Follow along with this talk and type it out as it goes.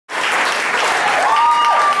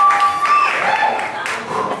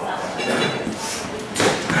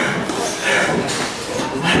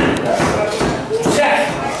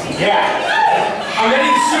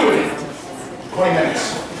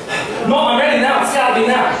me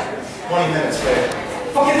now? 20 minutes, babe.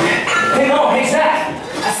 Fucking, hey, no, hey, Zach.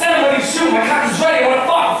 I said I'm ready to shoot. My cock is ready. I want to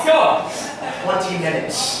fuck. Let's go. 20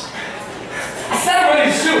 minutes. I said I'm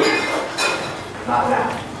ready to shoot. Not now.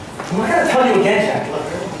 I'm not gonna tell you again, Jack. Look,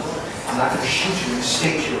 I'm not gonna shoot you in the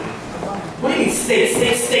state you're in. What do you mean,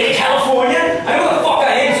 state, California? I know where the fuck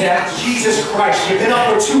I am, Jack. Jesus Christ, you've been up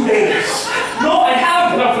for 2 days. No, I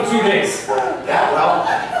haven't been up for 2 days. Yeah, well,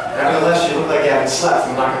 nevertheless, you look like you haven't slept.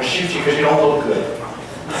 I'm not gonna shoot you because you don't look good.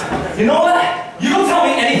 You know what? You don't tell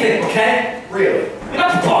me anything, okay? Really? You're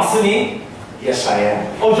not the boss of me. Yes, I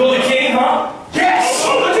am. Oh, Joel the King, huh? Yes!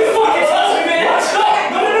 Oh, don't you fucking tell me, man! Let's go!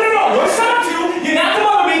 No. You're not you. You're not the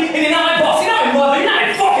mother of me, and you're not my boss. You're not my mother. You're not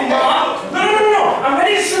my fucking mom. No. I'm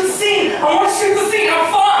ready to shoot the scene. I want to shoot the scene. I'm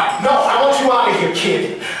fine. No, I want you out of here,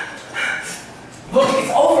 kid. Look,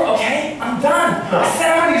 it's over, okay? I'm done. No. I said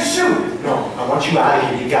I'm ready to shoot. No, I want you out of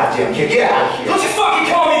here, you goddamn kid. Get out of here. Don't you fucking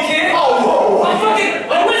call me kid. Oh, whoa. I'm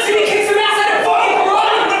Ritchie kick some ass out of fucking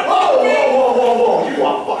run. Whoa. You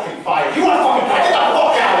are fucking fired. You are fucking fired. Get the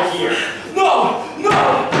fuck out of here. No.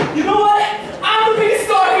 You know what? I'm the biggest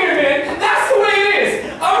star here, man. That's the way it is.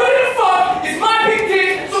 I'm ready to fuck. It's my big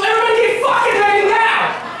dick, so everybody get fucking ready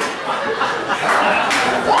now.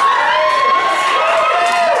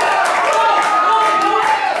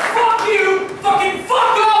 Fuck you. Fucking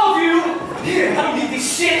fuck all of you. I don't need this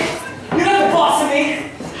shit. You're not the boss of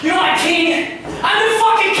me. You're my king. I'm the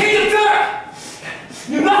fucking king of dirt.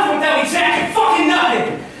 You're nothing without me, Jack. You're fucking nothing.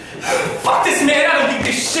 Fuck this man. I don't need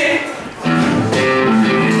this shit.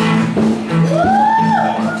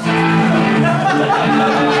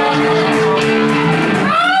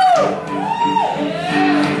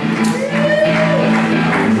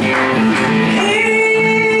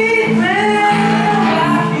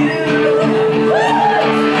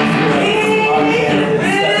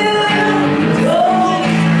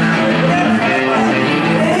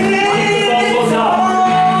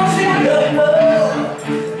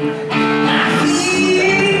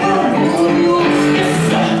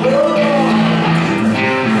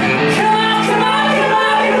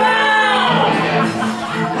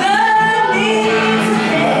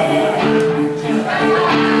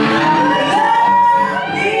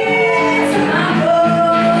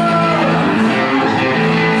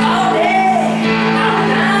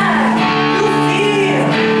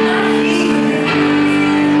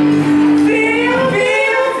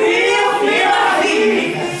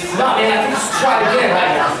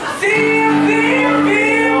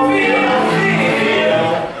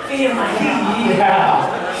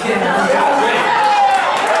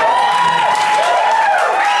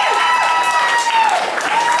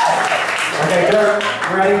 Okay, Dirk,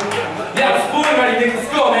 ready? Yeah, it's fully ready, Nick. Let's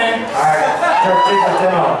go, man. Alright, Dirk, take the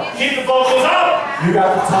demo. Keep the vocals up. You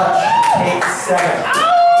got the touch. Take 7.